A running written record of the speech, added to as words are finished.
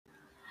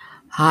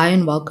Hi,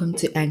 and welcome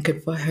to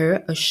Anchored for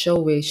Her, a show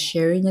where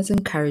sharing is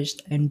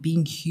encouraged and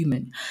being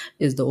human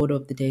is the order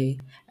of the day.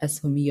 As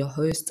for me, your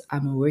host,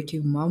 I'm a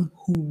working mom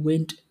who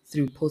went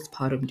through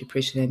postpartum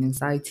depression and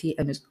anxiety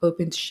and is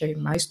open to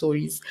sharing my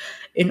stories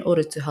in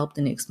order to help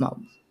the next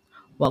mom.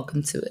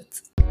 Welcome to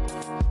it.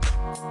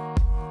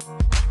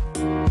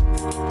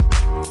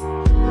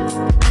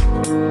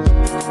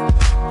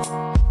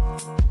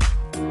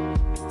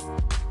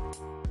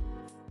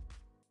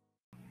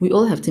 We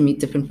all have to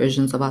meet different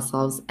versions of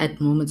ourselves at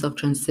moments of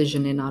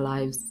transition in our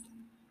lives.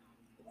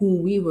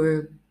 Who we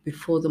were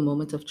before the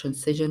moment of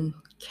transition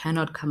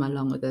cannot come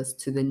along with us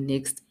to the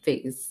next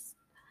phase.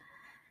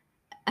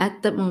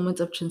 At that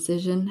moment of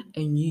transition,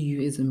 a new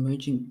you is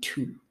emerging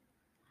too,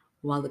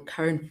 while the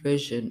current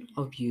version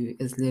of you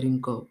is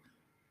letting go.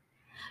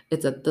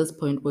 It's at this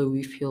point where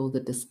we feel the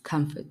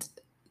discomfort,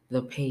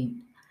 the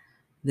pain,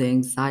 the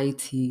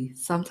anxiety,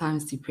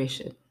 sometimes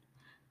depression,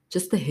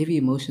 just the heavy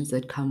emotions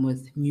that come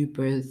with new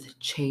birth,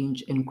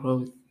 change, and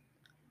growth.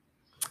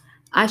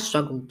 I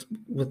struggled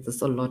with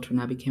this a lot when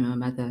I became a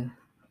mother.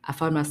 I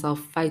found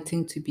myself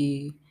fighting to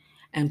be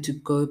and to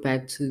go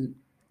back to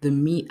the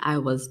me I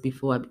was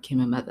before I became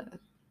a mother,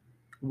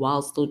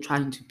 while still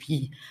trying to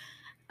be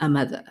a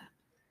mother.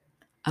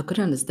 I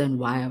couldn't understand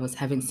why I was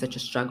having such a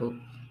struggle.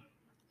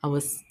 I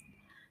was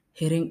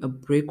hitting a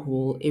brick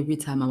wall every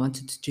time I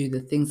wanted to do the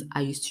things I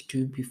used to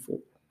do before,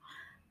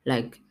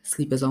 like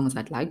sleep as long as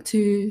I'd like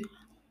to,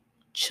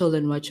 chill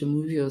and watch a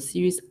movie or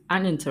series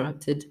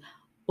uninterrupted,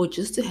 or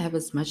just to have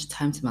as much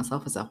time to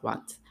myself as I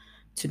want,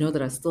 to know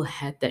that I still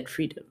had that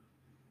freedom.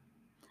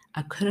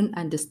 I couldn't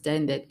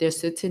understand that there's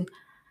certain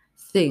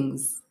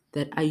things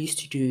that I used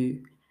to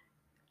do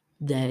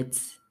that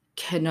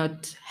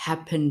cannot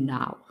happen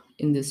now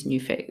in this new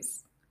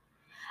phase.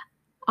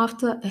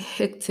 After a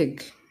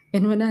hectic,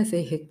 and when I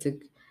say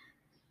hectic,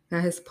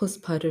 guys,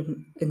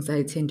 postpartum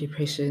anxiety and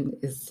depression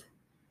is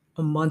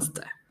a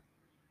monster.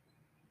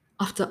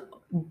 After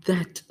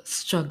that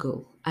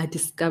struggle, I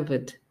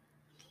discovered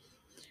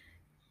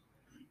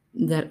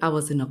that I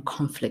was in a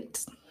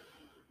conflict.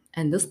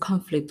 And this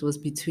conflict was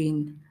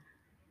between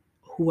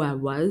who I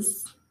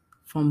was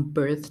from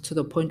birth to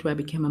the point where I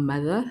became a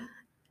mother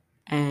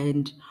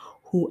and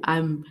who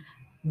I'm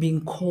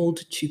being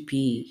called to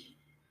be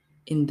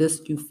in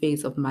this new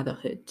phase of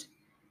motherhood.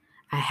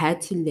 I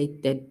had to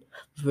let that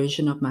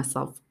version of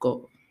myself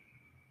go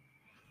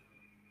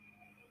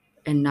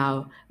and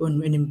now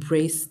and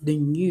embrace the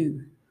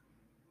new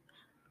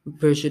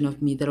version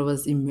of me that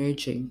was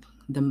emerging,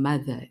 the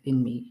mother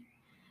in me,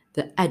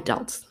 the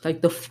adult,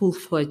 like the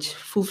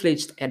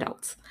full-fledged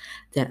adult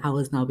that I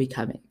was now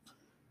becoming.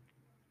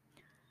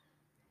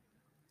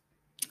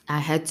 I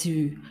had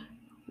to,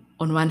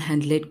 on one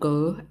hand, let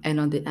go, and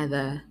on the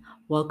other,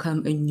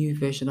 welcome a new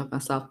version of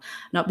myself.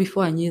 Now,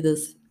 before I knew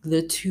this,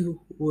 the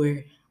two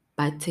were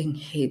butting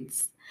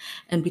heads.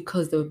 And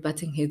because they were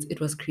butting heads, it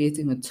was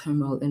creating a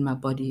turmoil in my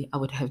body. I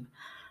would have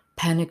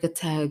panic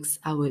attacks.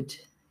 I would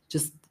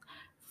just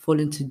fall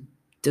into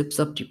dips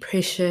of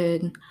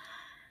depression.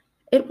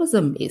 It was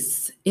a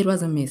mess. It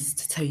was a mess,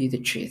 to tell you the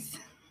truth.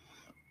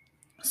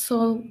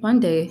 So one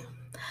day,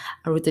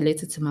 I wrote a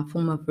letter to my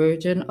former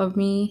version of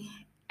me.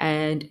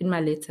 And in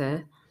my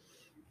letter,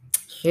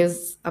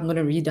 I'm going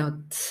to read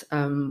out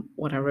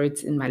what I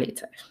wrote in my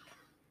letter.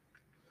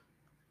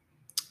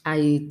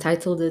 I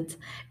titled it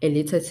A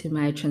Letter to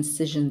My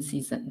Transition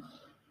Season.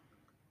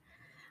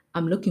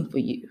 I'm looking for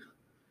you.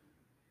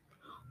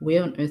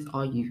 Where on earth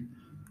are you?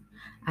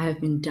 I have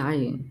been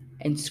dying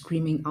and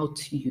screaming out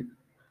to you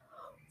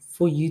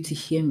for you to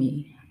hear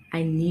me.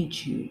 I need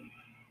you.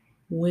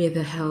 Where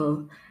the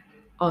hell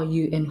are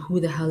you and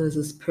who the hell is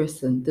this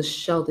person, this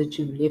shell that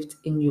you left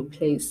in your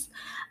place?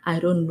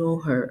 I don't know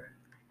her.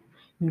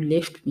 You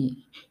left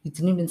me. You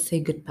didn't even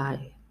say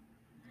goodbye.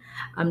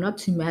 I'm not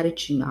too mad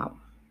at you now.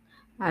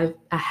 I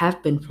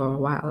have been for a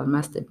while, I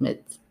must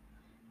admit.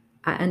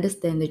 I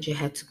understand that you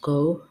had to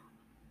go.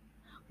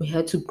 We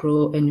had to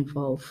grow and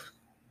evolve.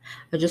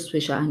 I just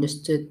wish I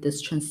understood this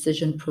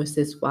transition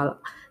process while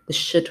the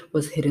shit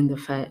was hitting the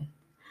fan.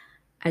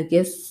 I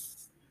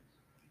guess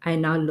I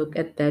now look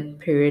at that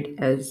period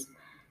as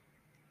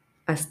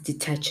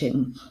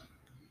detaching.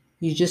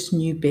 You just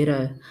knew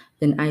better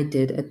than I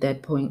did at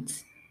that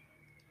point.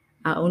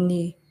 I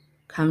only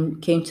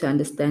came to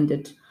understand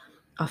it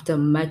after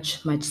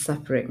much, much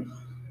suffering.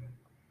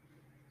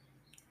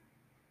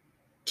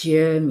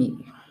 Dear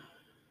me,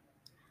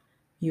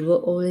 you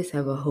will always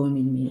have a home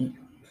in me.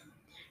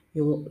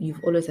 You've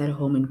always had a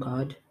home in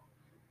God.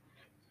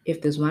 If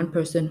there's one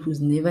person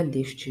who's never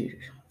left you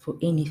for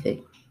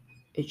anything,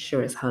 it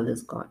sure as hell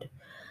is God.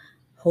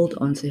 Hold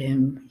on to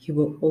Him. He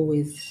will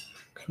always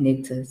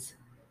connect us.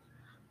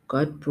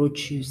 God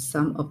brought you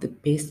some of the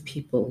best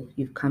people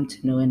you've come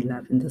to know and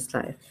love in this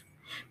life.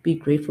 Be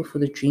grateful for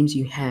the dreams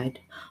you had,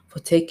 for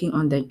taking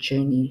on that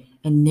journey,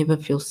 and never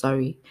feel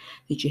sorry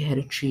that you had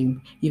a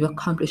dream. You've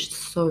accomplished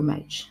so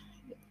much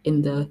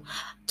in the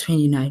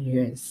 29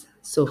 years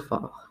so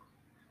far.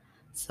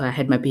 So I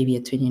had my baby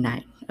at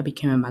 29. I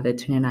became a mother at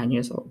 29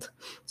 years old.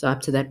 So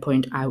up to that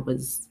point, I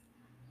was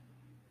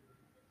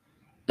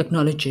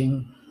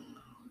acknowledging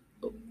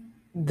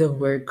the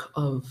work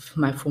of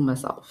my former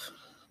self.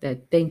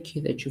 That thank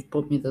you that you've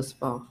brought me this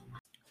far.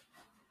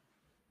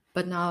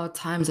 But now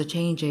times are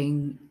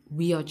changing,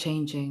 we are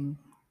changing,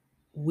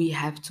 we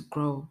have to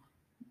grow.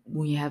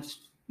 We have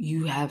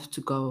You have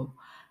to go.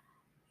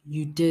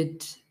 You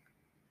did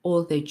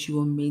all that you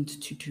were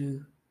meant to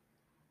do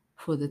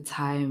for the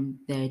time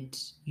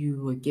that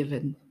you were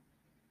given.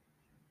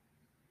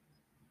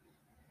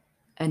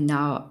 And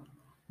now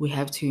we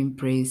have to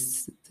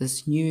embrace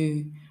this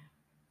new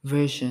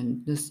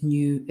version, this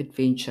new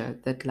adventure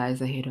that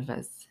lies ahead of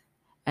us.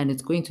 And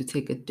it's going to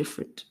take a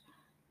different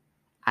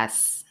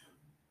us.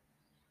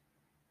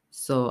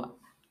 So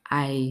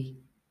I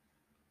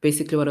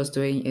basically what I was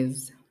doing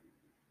is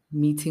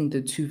meeting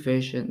the two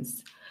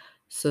versions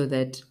so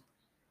that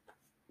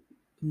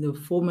the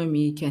former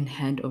me can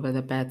hand over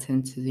the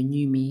baton to the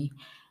new me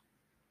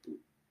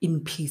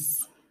in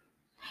peace.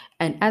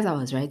 And as I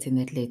was writing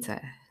that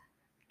letter,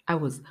 I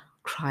was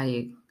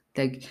crying,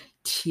 like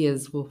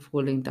tears were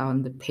falling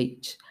down the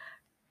page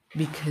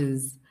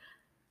because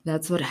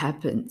that's what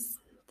happens.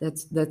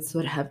 That's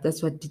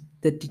what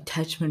the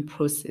detachment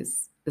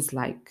process is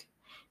like.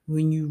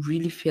 When you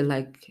really feel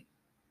like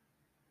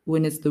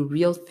when it's the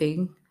real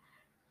thing,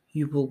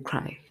 you will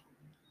cry.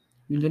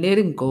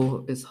 Letting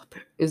go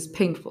is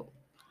painful.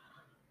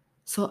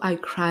 So I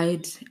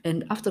cried,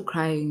 and after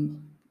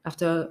crying,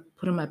 after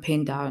putting my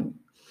pen down,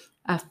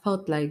 I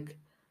felt like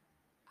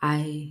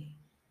I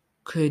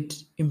could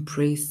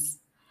embrace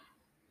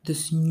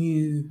this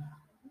new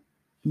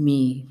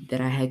me that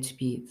I had to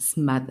be, this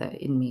mother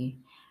in me.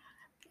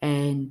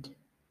 And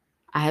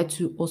I had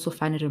to also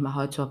find it in my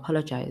heart to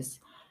apologize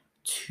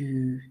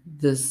to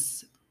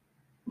this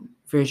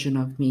version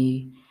of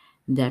me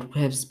that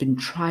has been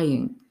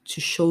trying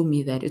to show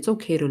me that it's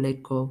okay to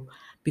let go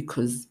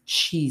because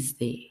she's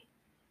there.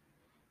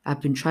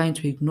 I've been trying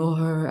to ignore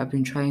her. I've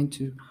been trying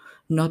to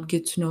not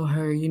get to know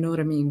her. You know what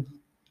I mean?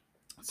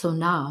 So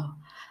now,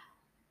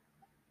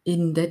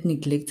 in that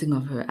neglecting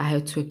of her, I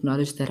had to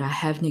acknowledge that I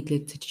have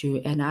neglected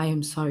you and I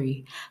am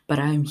sorry, but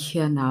I am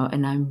here now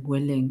and I'm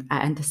willing. I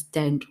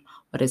understand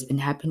what has been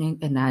happening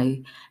and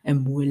I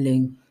am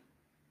willing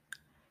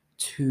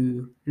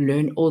to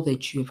learn all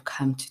that you have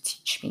come to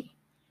teach me.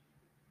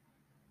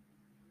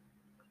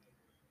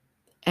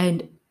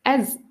 And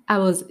as I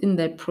was in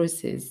that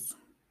process,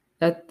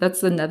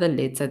 that's another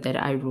letter that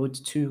I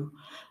wrote to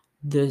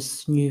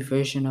this new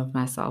version of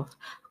myself.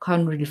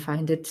 Can't really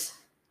find it,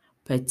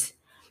 but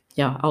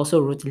yeah, I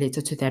also wrote a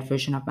letter to that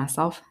version of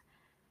myself.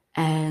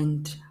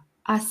 And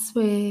I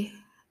swear,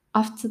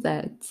 after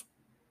that,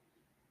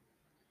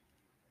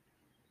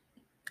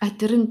 I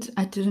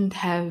didn't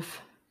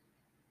have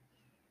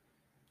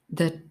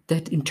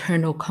that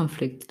internal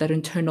conflict, that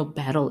internal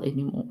battle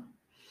anymore,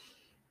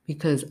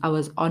 because I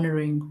was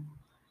honoring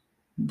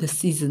the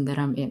season that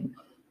I'm in.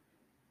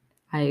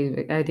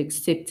 I'd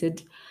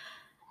accepted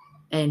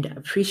and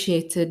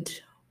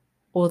appreciated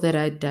all that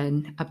I'd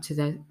done up to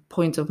that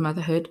point of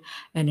motherhood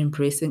and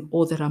embracing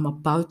all that I'm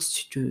about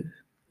to do,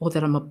 all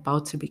that I'm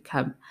about to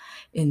become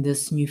in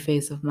this new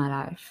phase of my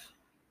life.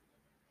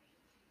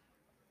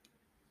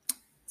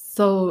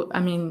 So, I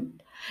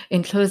mean,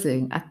 in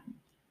closing,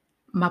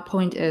 my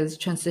point is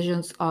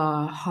transitions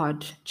are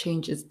hard,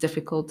 change is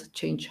difficult,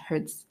 change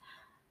hurts,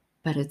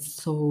 but it's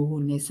so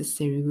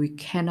necessary. We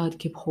cannot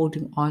keep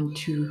holding on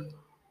to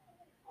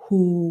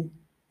who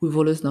we've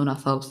always known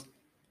ourselves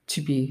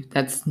to be.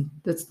 That's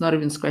not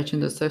even scratching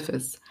the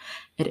surface.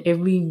 At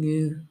every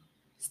new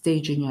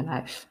stage in your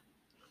life,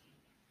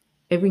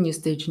 every new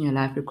stage in your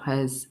life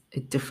requires a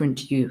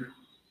different you,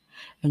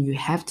 and you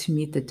have to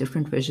meet the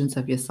different versions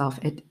of yourself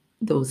at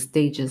those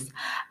stages.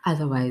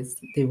 Otherwise,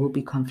 there will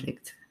be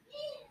conflict,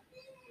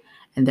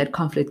 and that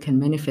conflict can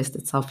manifest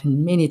itself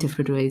in many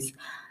different ways,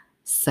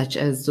 such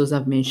as those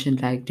I've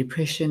mentioned, like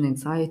depression,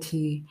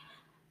 anxiety,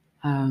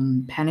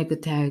 panic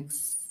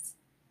attacks,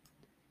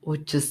 or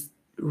just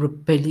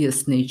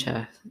rebellious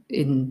nature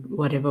in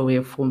whatever way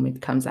or form it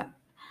comes up.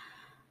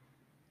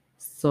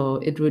 So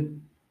it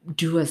would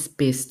do us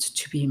best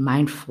to be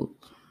mindful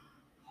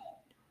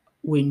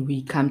when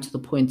we come to the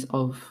point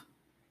of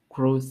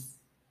growth,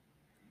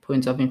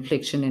 point of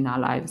inflection in our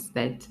lives,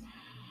 that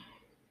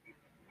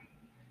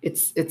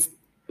it's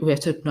we have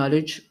to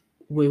acknowledge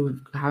where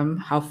we've come,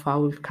 how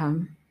far we've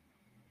come,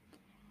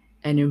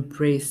 and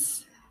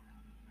embrace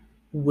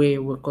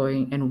where we're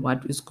going and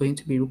what is going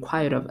to be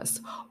required of us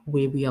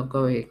where we are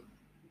going.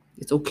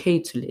 It's okay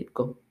to let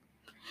go.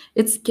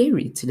 It's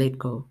scary to let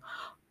go,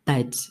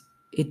 but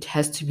it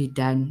has to be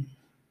done.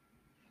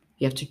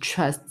 You have to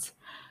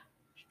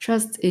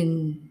trust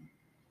in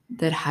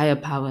that higher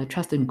power,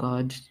 trust in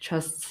God,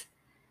 trust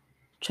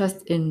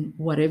in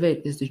whatever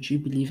it is that you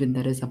believe in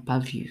that is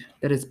above you,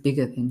 that is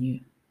bigger than you.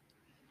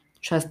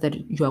 Trust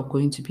that you are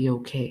going to be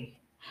okay.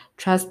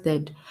 Trust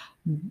that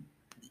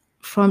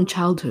from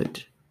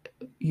childhood,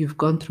 you've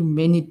gone through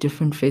many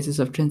different phases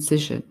of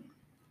transition.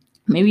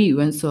 Maybe you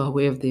weren't so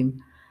aware of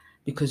them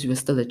because you were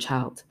still a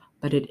child,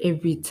 but at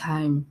every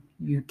time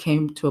you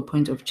came to a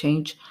point of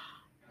change,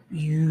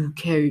 you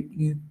carry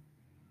you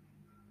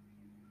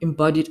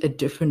embodied a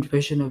different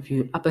version of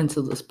you up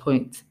until this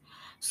point.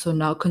 So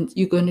now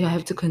you're going to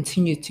have to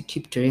continue to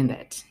keep doing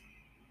that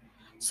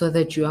so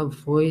that you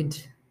avoid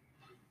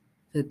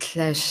the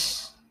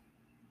clash,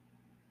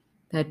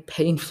 that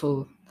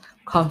painful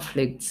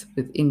conflict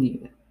within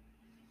you.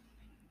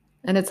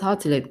 And it's hard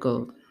to let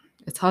go.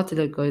 It's hard to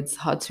let go. It's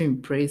hard to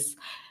embrace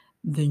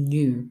the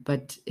new,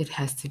 but it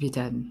has to be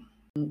done.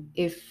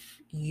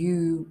 If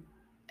you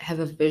have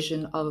a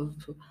vision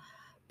of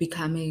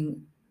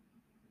becoming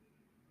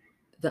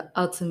the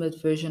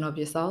ultimate version of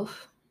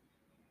yourself,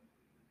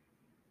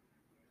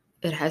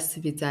 it has to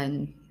be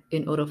done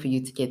in order for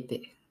you to get there.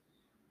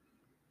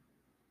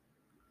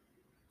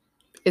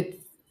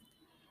 It's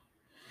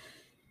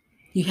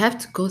You have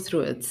to go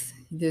through it.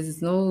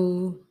 There's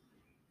no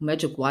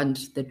magic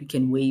wand that we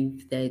can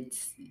wave that,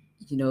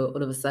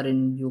 all of a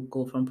sudden you'll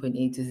go from point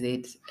A to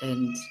Z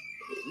and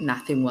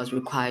nothing was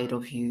required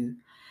of you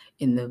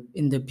in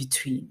the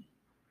between.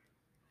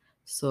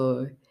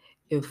 So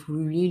if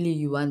really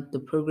you want the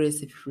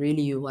progress, if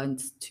really you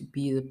want to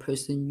be the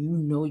person you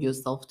know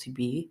yourself to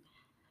be,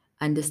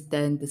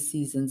 understand the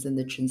seasons and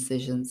the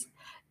transitions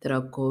that are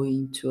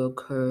going to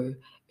occur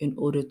in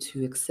order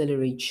to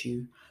accelerate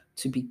you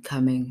to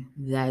becoming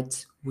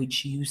that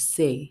which you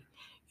say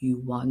you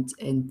want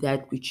and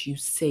that which you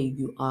say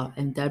you are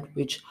and that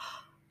which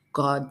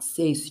God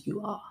says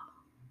you are.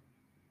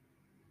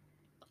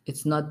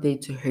 It's not there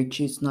to hurt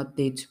you, it's not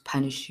there to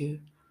punish you.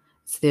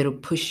 It's there to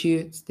push you,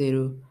 it's there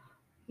to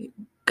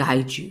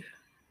guide you.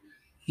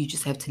 You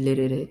just have to let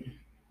it in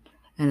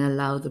and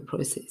allow the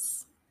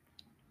process.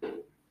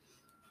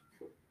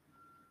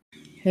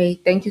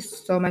 Hey, thank you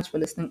so much for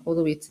listening all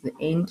the way to the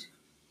end.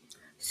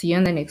 See you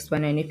on the next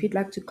one. And if you'd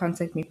like to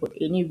contact me for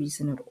any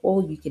reason at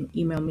all, you can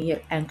email me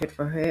at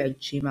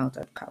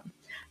anchoredforher@gmail.com.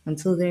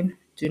 Until then,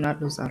 do not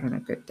lose out on a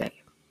good day.